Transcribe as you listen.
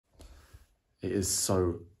It is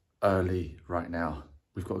so early right now.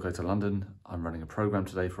 We've got to go to London. I'm running a program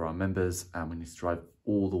today for our members and we need to drive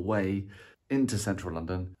all the way into central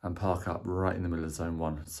London and park up right in the middle of zone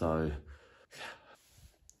 1. So, yeah.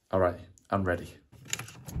 All right, I'm ready.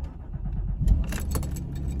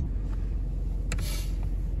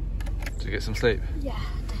 Did you get some sleep? Yeah,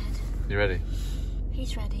 I did. You ready?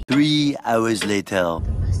 He's ready. 3 hours later.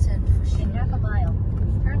 Listen, for In half a mile,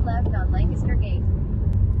 turn left on Lancaster Gate.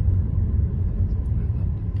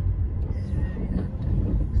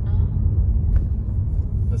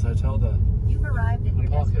 There's a hotel there. You've arrived at your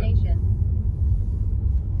Park it. destination.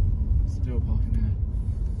 Still parking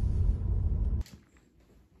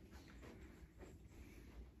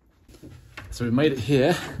here. So we've made it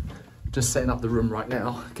here. Just setting up the room right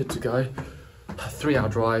now. Good to go. 3-hour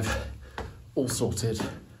drive, all sorted.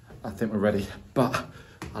 I think we're ready, but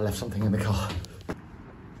I left something in the car.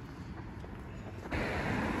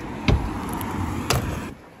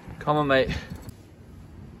 Come on, mate.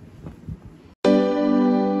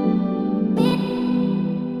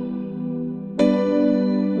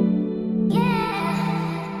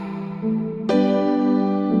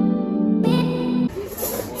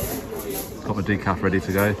 Got my decaf ready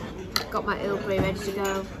to go. got my Earl Grey ready to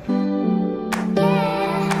go.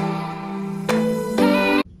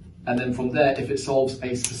 And then from there, if it solves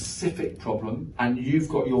a specific problem and you've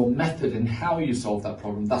got your method in how you solve that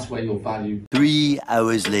problem, that's where your value. 3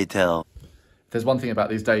 hours later. There's one thing about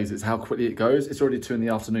these days, it's how quickly it goes. It's already 2 in the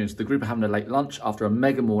afternoon. So the group are having a late lunch after a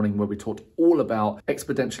mega morning where we talked all about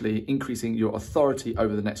exponentially increasing your authority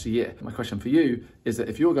over the next year. My question for you is that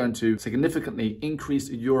if you're going to significantly increase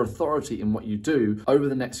your authority in what you do over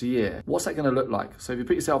the next year, what's that going to look like? So if you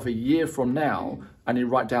put yourself a year from now and you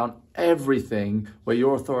write down everything where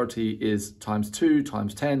your authority is ×2,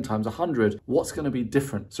 ×10, ×100, what's going to be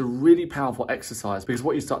different? It's a really powerful exercise because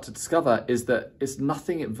what you start to discover is that it's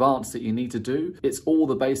nothing advanced that you need to do. It's all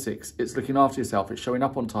the basics. It's looking after yourself. It's showing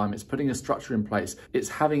up on time. It's putting a structure in place. It's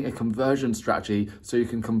having a conversion strategy so you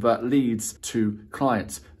can convert leads to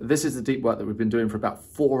clients. This is the deep work that we've been doing for about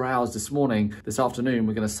 4 hours this morning. This afternoon,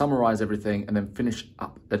 we're going to summarize everything and then finish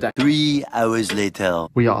up the day. 3 hours later.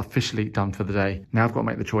 We are officially done for the day. Now I've got to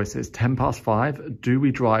make the choices. 5:10. Do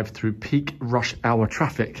we drive through peak rush hour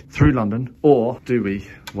traffic through London or do we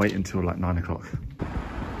wait until like 9 o'clock?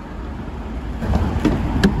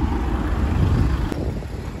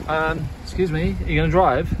 Excuse me, are you going to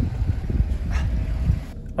drive?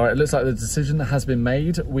 All right, it looks like the decision has been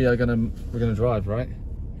made. We're gonna drive, right?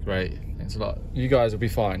 Great, thanks a lot. You guys will be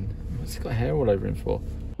fine. What's he got hair all over him for?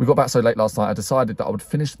 We got back so late last night, I decided that I would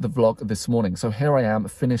finish the vlog this morning. So here I am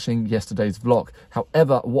finishing yesterday's vlog.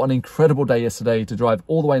 However, what an incredible day yesterday to drive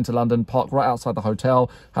all the way into London, park right outside the hotel,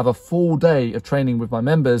 have a full day of training with my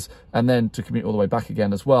members, and then to commute all the way back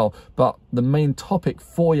again as well. But the main topic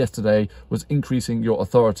for yesterday was increasing your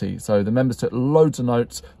authority. So the members took loads of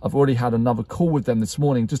notes. I've already had another call with them this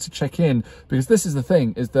morning just to check in, because this is the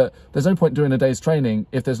thing, is that there's no point doing a day's training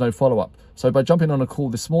if there's no follow-up. So by jumping on a call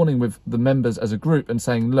this morning with the members as a group and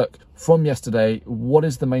saying, look, from yesterday, what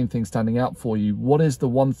is the main thing standing out for you? What is the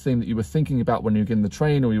one thing that you were thinking about when you were getting the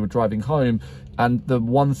train or you were driving home, and the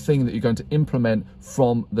one thing that you're going to implement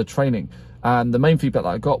from the training? And the main feedback that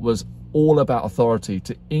I got was all about authority,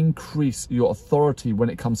 to increase your authority when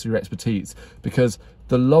it comes to your expertise, because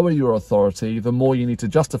the lower your authority, the more you need to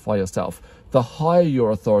justify yourself. The higher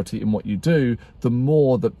your authority in what you do, the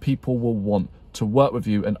more that people will want to work with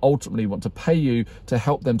you and ultimately want to pay you to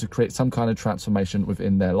help them to create some kind of transformation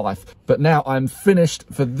within their life. But now I'm finished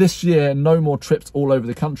for this year. No more trips all over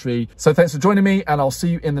the country. So thanks for joining me, and I'll see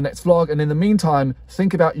you in the next vlog. And in the meantime,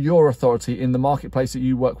 think about your authority in the marketplace that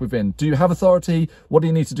you work within. Do you have authority? What do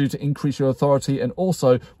you need to do to increase your authority? And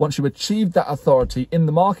also, once you achieve that authority in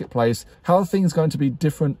the marketplace, how are things going to be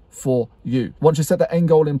different for you? Once you set that end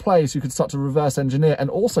goal in place, you can start to reverse engineer and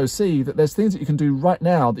also see that there's things that you can do right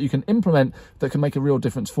now that you can implement that can make a real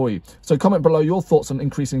difference for you. So comment below your thoughts on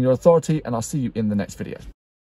increasing your authority, and I'll see you in the next video.